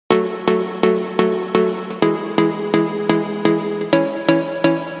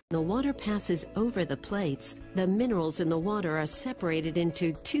water passes over the plates, the minerals in the water are separated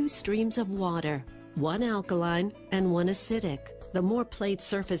into two streams of water, one alkaline and one acidic. The more plate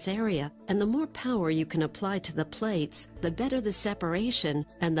surface area and the more power you can apply to the plates, the better the separation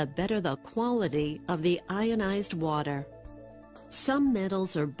and the better the quality of the ionized water. Some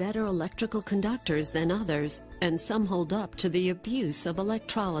metals are better electrical conductors than others, and some hold up to the abuse of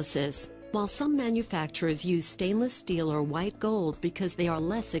electrolysis. While some manufacturers use stainless steel or white gold because they are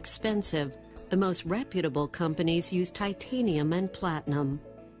less expensive, the most reputable companies use titanium and platinum.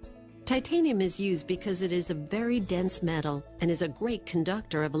 Titanium is used because it is a very dense metal and is a great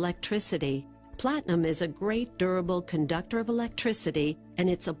conductor of electricity. Platinum is a great durable conductor of electricity, and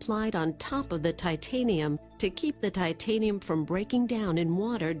it's applied on top of the titanium to keep the titanium from breaking down in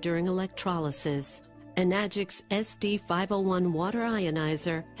water during electrolysis. Enagic's SD501 water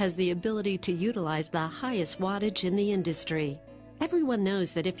ionizer has the ability to utilize the highest wattage in the industry. Everyone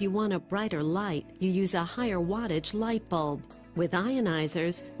knows that if you want a brighter light, you use a higher wattage light bulb. With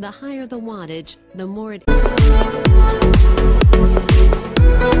ionizers, the higher the wattage, the more it